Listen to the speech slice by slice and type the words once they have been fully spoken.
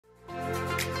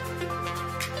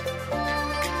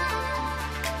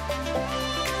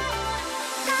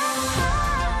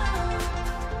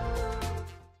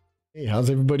how's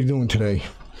everybody doing today?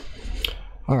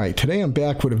 Alright, today I'm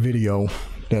back with a video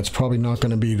that's probably not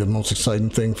going to be the most exciting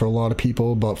thing for a lot of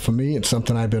people, but for me it's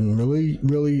something I've been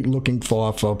really looking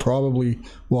for probably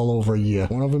well over a year.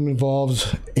 One of them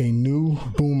involves a new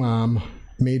boom arm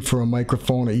made for a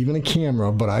microphone or even a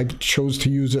camera, but I chose to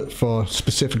use it for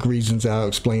specific reasons. I'll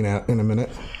explain that in a minute.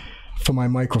 For my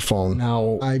microphone.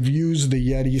 Now, I've used the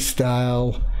Yeti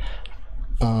style.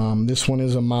 This one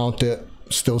is a mounted,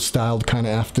 still styled kind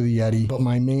of after the Yeti, but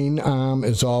my main arm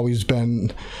has always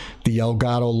been the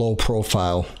Elgato low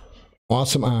profile.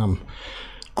 Awesome arm.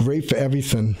 Great for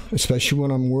everything, especially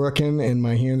when I'm working and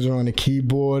my hands are on the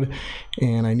keyboard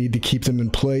and I need to keep them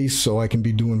in place so I can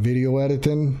be doing video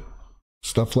editing.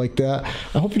 Stuff like that.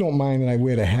 I hope you don't mind that I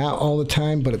wear the hat all the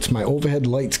time, but it's my overhead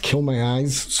lights kill my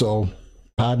eyes, so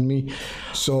pardon me.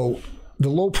 So the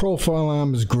low profile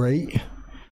arm is great,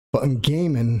 but in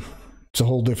gaming, it's a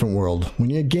whole different world. When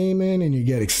you're gaming and you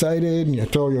get excited and you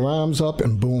throw your arms up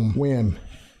and boom, wham,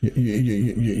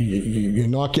 you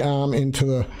knock your arm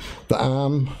into the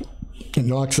arm. It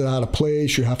knocks it out of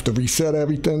place. You have to reset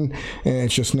everything, and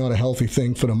it's just not a healthy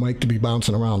thing for the mic to be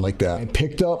bouncing around like that. I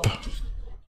picked up,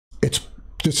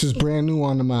 this is brand new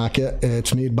on the market.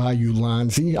 It's made by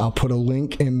Ulanzi. I'll put a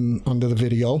link in under the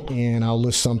video and I'll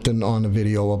list something on the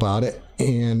video about it.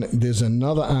 And there's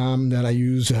another arm that I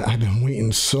use that I've been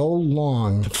waiting so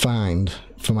long to find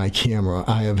for my camera.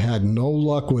 I have had no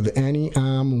luck with any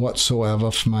arm whatsoever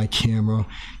for my camera.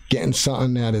 Getting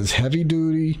something that is heavy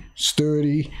duty,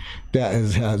 sturdy, that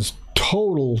has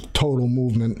total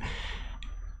movement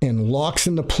and locks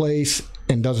into place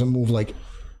and doesn't move like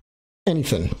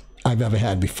anything I've ever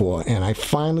had before, and I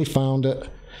finally found it.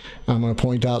 I'm going to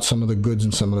point out some of the goods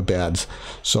and some of the bads.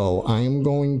 So I am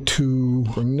going to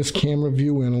bring this camera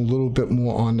view in a little bit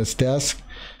more on this desk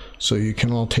so you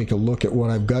can all take a look at what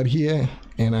I've got here,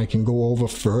 and I can go over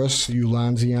first the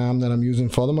Ulanzi arm that I'm using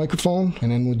for the microphone,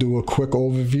 and then we'll do a quick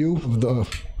overview of the,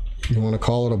 you want to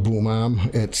call it a boom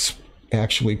arm, it's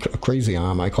actually a crazy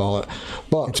arm I call it,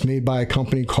 but it's made by a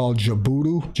company called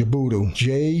Jabutu,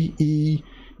 J-E-B-U-T-U,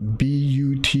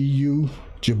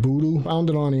 Jabutu. Found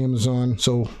it on Amazon,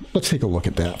 so let's take a look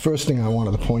at that. First thing I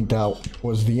wanted to point out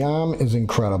was the arm is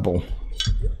incredible.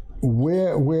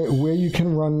 Where you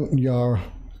can run your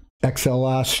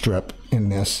XLR strip in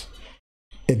this,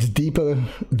 it's deeper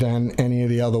than any of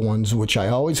the other ones, which I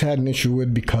always had an issue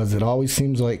with because it always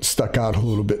seems like stuck out a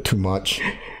little bit too much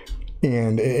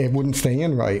and it wouldn't stay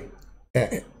in right.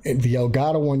 The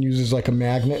Elgato one uses like a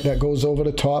magnet that goes over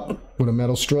the top with a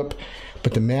metal strip,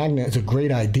 but the magnet is a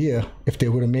great idea if they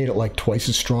would have made it like twice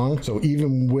as strong. So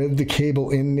even with the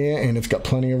cable in there and it's got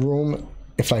plenty of room,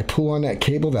 if I pull on that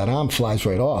cable, that arm flies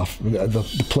right off.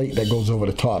 The plate that goes over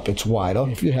the top, it's wider.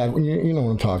 If you have, you know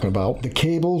what I'm talking about. The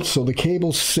cable, so the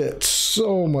cable sits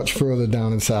so much further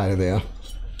down inside of there.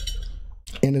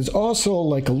 And there's also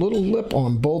like a little lip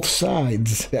on both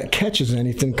sides that catches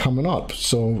anything coming up.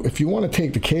 So if you want to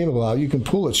take the cable out, you can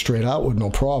pull it straight out with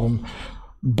no problem.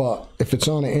 But if it's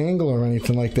on an angle or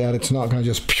anything like that, it's not going to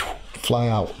just fly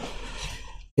out.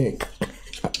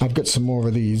 I've got some more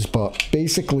of these, but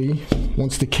basically,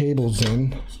 once the cable's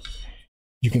in,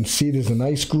 you can see there's a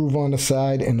nice groove on the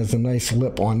side and there's a nice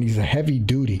lip on. These are heavy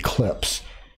duty clips.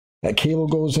 That cable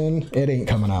goes in, it ain't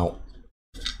coming out.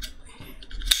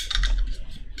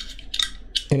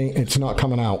 It's not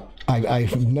coming out.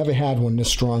 I've never had one this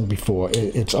strong before.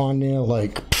 It's on there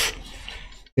like,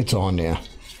 it's on there.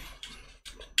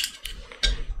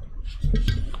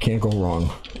 Can't go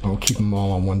wrong. I'll keep them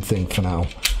all on one thing for now.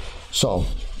 So,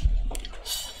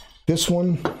 this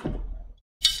one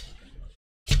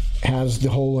has the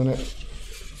hole in it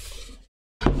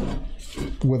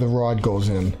where the rod goes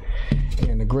in.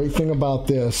 And the great thing about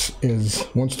this is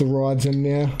once the rod's in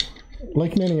there,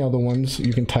 like many other ones,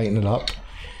 you can tighten it up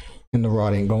and the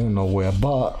rod ain't going nowhere.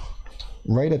 But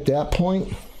right at that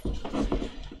point,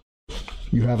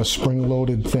 you have a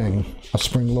spring-loaded thing, a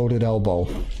spring-loaded elbow.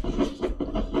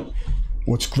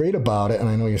 What's great about it, and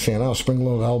I know you're saying, oh,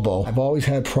 spring-loaded elbow. I've always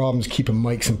had problems keeping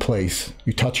mics in place.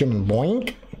 You touch them and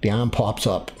boink, the arm pops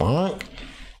up. Boink.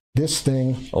 This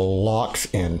thing locks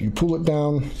in. You pull it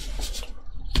down,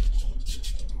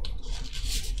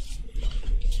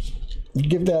 you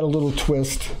give that a little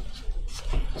twist.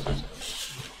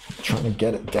 Trying to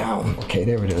get it down. Okay,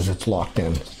 there it is. It's locked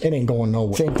in. It ain't going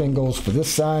nowhere. Same thing goes for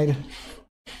this side.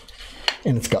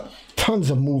 And it's got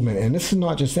tons of movement. And this is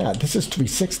not just that. This is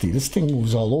 360. This thing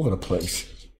moves all over the place.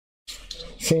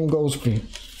 Same goes for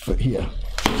here.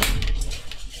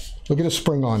 Look at the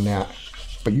spring on that.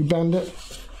 But you bend it.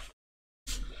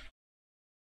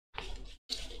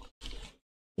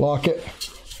 Lock it.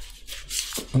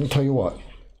 Let me tell you what.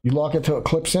 You lock it till it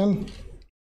clips in.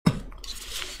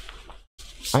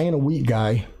 I ain't a weak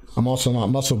guy. I'm also not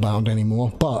muscle bound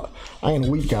anymore, but I ain't a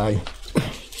weak guy.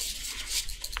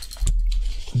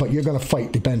 But you're gonna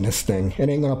fight to bend this thing. It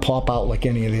ain't gonna pop out like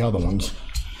any of the other ones.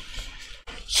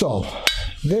 So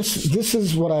this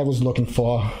is what I was looking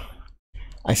for.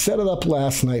 I set it up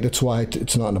last night. That's why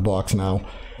it's not in the box now.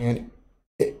 And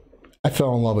I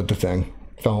fell in love with the thing.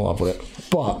 Fell in love with it.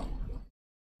 But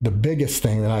the biggest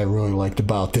thing that I really liked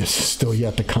about this is still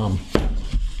yet to come.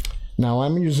 Now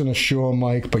I'm using a Shure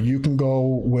mic, but you can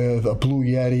go with a Blue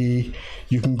Yeti,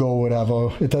 you can go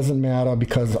whatever. It doesn't matter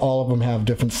because all of them have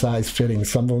different size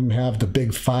fittings. Some of them have the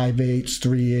big 5/8,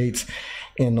 3/8,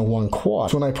 and the 1/4.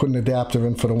 That's when I put an adapter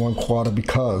in for the 1/4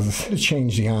 because to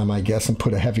change the arm, I guess, and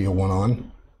put a heavier one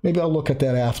on. Maybe I'll look at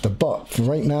that after, but for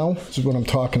right now, this is what I'm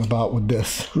talking about with this.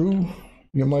 Screw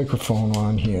your microphone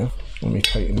on here. Let me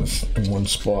tighten this in one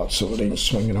spot so it ain't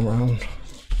swinging around.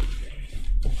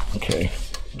 Okay.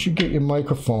 You get your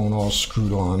microphone all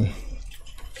screwed on.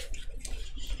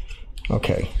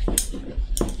 Okay.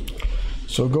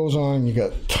 So it goes on, you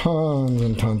got tons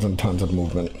and tons and tons of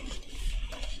movement.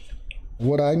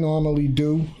 What I normally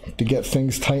do to get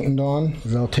things tightened on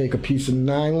is I'll take a piece of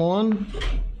nylon,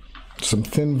 some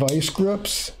thin vice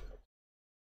grips.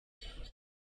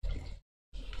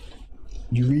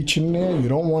 You reach in there, you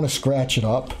don't want to scratch it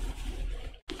up,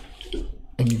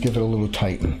 and you give it a little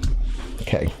tighten.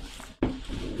 Okay.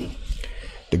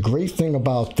 The great thing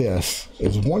about this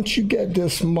is once you get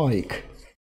this mic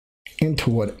into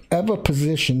whatever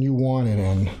position you want it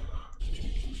in,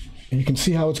 and you can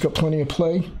see how it's got plenty of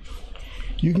play,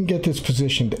 you can get this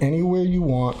positioned anywhere you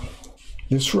want.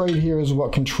 This right here is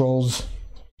what controls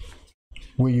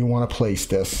where you want to place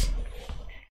this.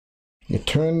 You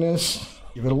turn this,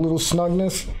 give it a little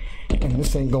snugness, and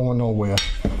this ain't going nowhere.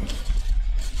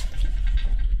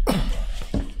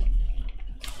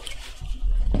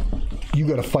 You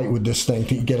got to fight with this thing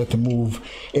to get it to move.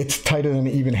 It's tighter than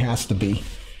it even has to be.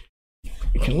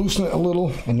 You can loosen it a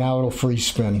little, and now it'll free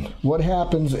spin. What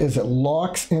happens is it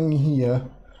locks in here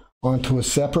onto a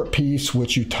separate piece,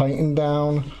 which you tighten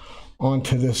down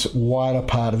onto this wider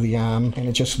part of the arm, and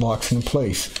it just locks in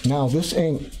place. Now this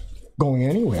ain't going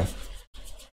anywhere.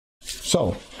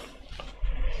 So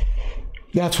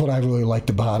that's what I really liked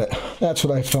about it. That's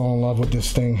what I fell in love with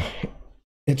this thing.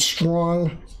 It's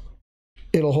strong.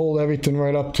 It'll hold everything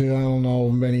right up to, I don't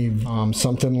know,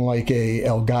 something like a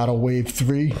Elgato Wave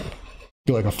 3.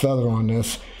 Feel like a feather on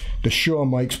this. The Shure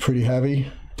mic's pretty heavy,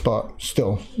 but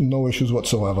still, no issues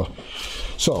whatsoever.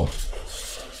 So,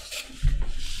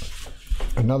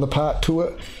 another part to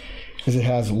it is it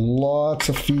has lots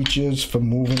of features for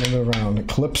moving it around. It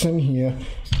clips in here.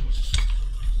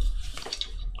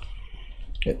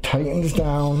 It tightens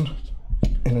down,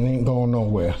 and it ain't going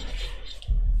nowhere.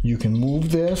 You can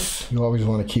move this. You always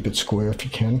want to keep it square if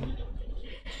you can.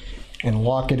 And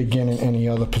lock it again in any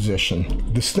other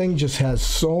position. This thing just has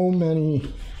so many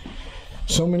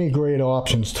great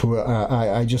options to it.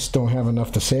 I just don't have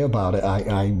enough to say about it.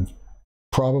 I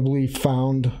probably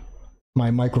found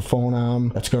my microphone arm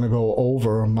that's going to go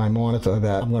over my monitor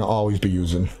that I'm going to always be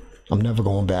using. I'm never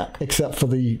going back. Except for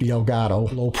the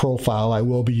Elgato low profile I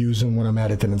will be using when I'm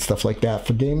editing and stuff like that.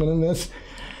 For gaming in this,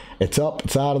 it's up,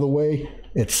 it's out of the way.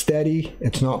 It's steady,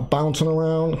 it's not bouncing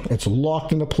around, it's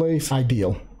locked into place,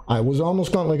 ideal. I was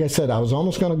almost gonna, like I said, I was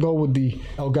almost gonna go with the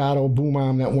Elgato Boom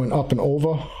Arm that went up and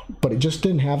over, but it just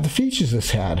didn't have the features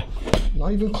this had.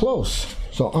 Not even close.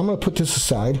 So I'm gonna put this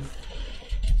aside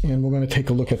and we're gonna take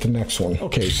a look at the next one.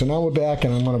 Okay, so now we're back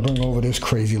and I'm gonna bring over this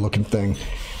crazy looking thing.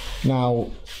 Now,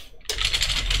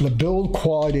 the build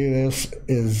quality of this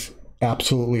is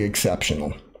absolutely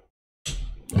exceptional.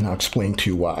 And I'll explain to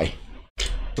you why.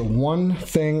 The one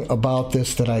thing about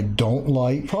this that I don't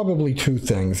like, probably two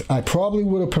things. I probably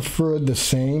would have preferred the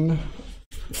same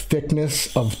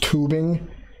thickness of tubing,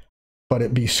 but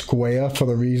it be square for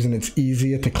the reason it's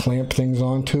easier to clamp things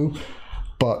onto.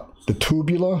 But the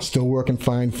tubular, still working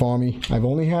fine for me. I've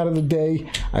only had it a day.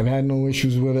 I've had no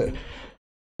issues with it.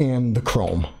 And the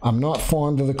chrome. I'm not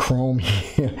fond of the chrome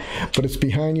here, but it's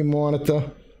behind your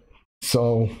monitor.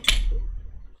 So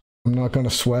I'm not going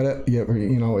to sweat it.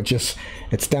 You know,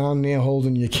 it's down there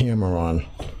holding your camera on.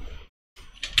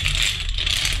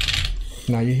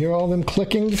 Now you hear all them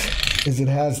clickings? Is it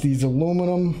has these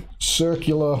aluminum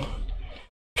circular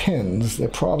pins. They're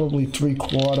probably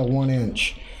 3/4, 1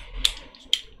 inch.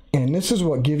 And this is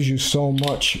what gives you so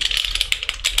much.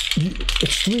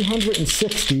 It's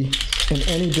 360 in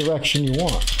any direction you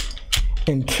want.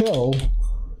 Until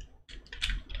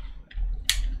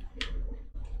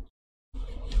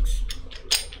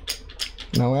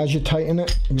Now as you tighten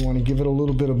it, you want to give it a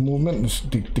little bit of movement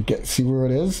to see where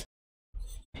it is.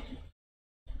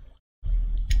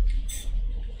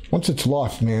 Once it's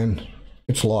locked, man,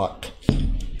 it's locked.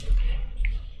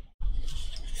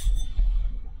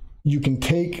 You can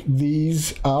take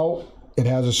these out. It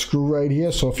has a screw right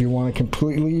here, so if you want to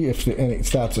completely, and it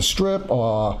starts to strip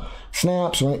or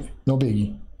snaps, right, no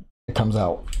biggie, it comes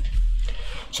out.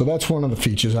 So that's one of the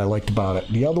features I liked about it.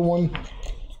 The other one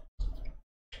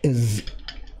is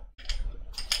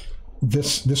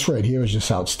this right here is just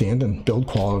outstanding build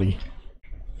quality.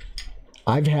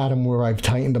 I've had them where I've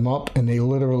tightened them up and they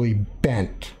literally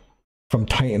bent from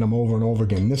tightening them over and over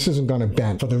again. This isn't going to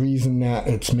bend for the reason that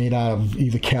it's made out of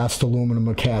either cast aluminum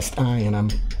or cast iron. I'm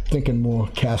thinking more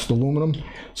cast aluminum,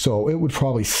 so it would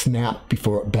probably snap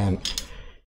before it bent.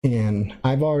 And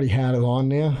I've already had it on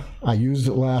there. I used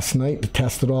it last night to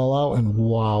test it all out, and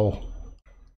wow.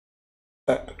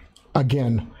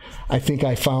 Again, I think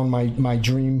I found my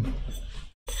dream.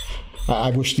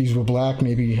 I wish these were black.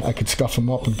 Maybe I could scuff them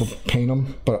up and paint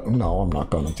them, but no, I'm not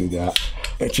going to do that.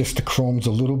 It's just the chrome's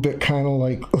a little bit kind of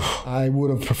like, ugh. I would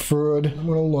have preferred, I'm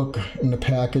going to look in the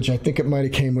package. I think it might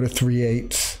have came with a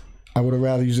 3/8. I would have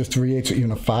rather used a 3/8 or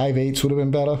even a 5/8 would have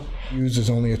been better. Used as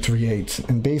only a 3/8.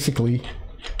 And basically,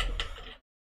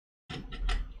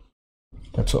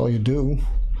 that's all you do.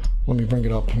 Let me bring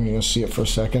it up here and see it for a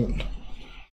second.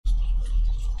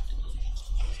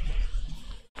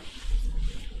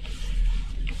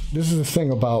 This is the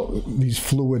thing about these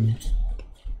fluid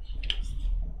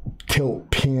tilt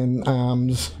pin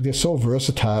arms. They're so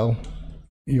versatile.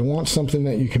 You want something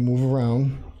that you can move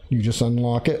around. You just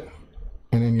unlock it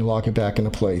and then you lock it back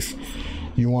into place.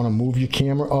 You want to move your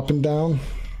camera up and down.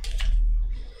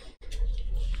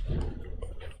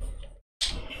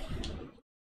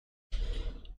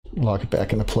 Lock it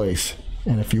back into place.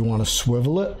 And if you want to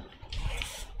swivel it,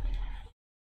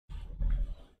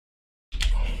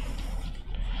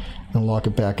 and lock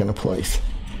it back into place.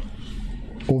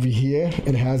 Over here,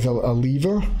 it has a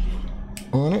lever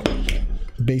on it.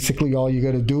 Basically, all you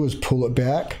got to do is pull it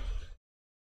back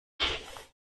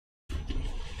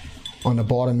on the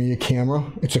bottom of your camera.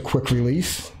 It's a quick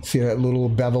release. See that little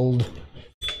beveled,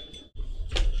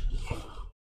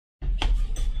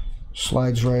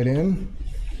 slides right in,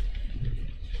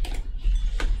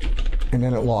 and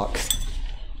then it locks.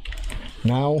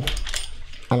 Now,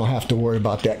 I don't have to worry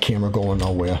about that camera going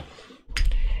nowhere.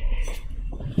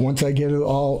 Once I get it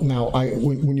all, now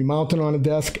when you mount it on a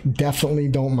desk, definitely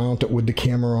don't mount it with the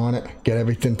camera on it. Get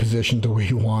everything positioned the way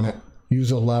you want it.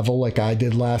 Use a level like I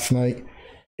did last night.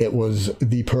 It was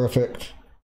the perfect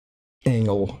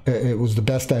angle. It was the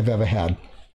best I've ever had.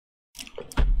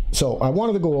 So I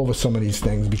wanted to go over some of these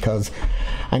things because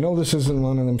I know this isn't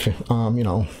one of them, you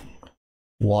know,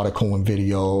 water cooling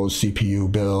videos, CPU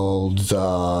builds,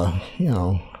 you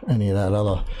know, any of that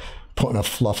other, putting a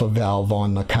fluffer valve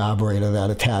on the carburetor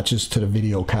that attaches to the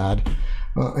video card,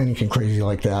 anything crazy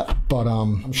like that. But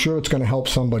I'm sure it's going to help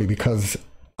somebody because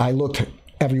I looked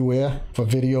everywhere for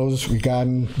videos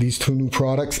regarding these two new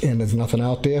products and there's nothing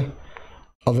out there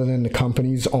other than the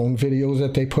company's own videos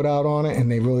that they put out on it,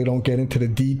 and they really don't get into the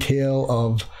detail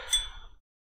of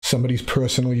somebody's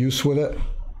personal use with it.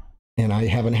 And I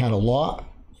haven't had a lot,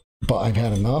 but I've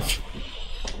had enough.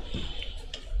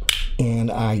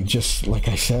 And I just, like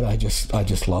I said, I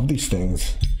just love these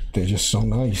things. They're just so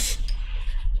nice.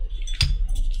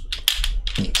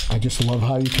 I just love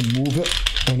how you can move it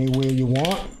anywhere you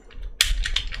want.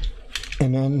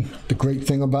 And then the great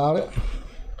thing about it,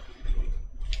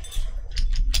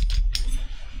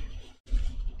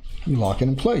 you lock it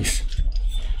in place.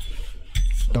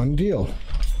 Done deal.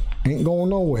 Ain't going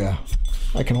nowhere.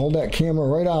 I can hold that camera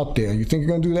right out there. You think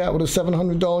you're gonna do that with a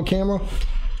 $700 camera?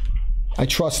 I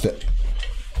trust it.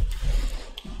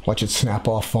 Watch it snap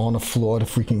off, fall on the floor, the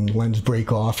freaking lens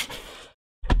break off.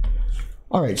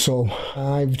 All right, so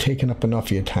I've taken up enough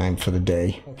of your time for the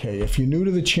day. Okay, if you're new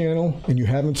to the channel and you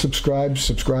haven't subscribed,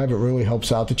 subscribe. It really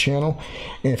helps out the channel.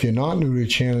 And if you're not new to the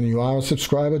channel and you are a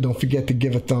subscriber, don't forget to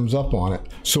give a thumbs up on it.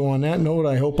 So on that note,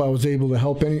 I hope I was able to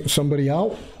help somebody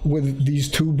out with these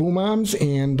two boom arms,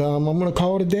 and I'm gonna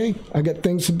call it a day. I got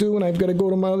things to do and I've got to go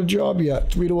to my other job yet.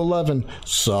 3 to 11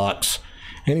 sucks.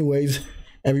 Anyways,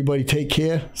 everybody take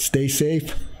care, stay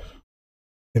safe,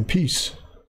 and peace.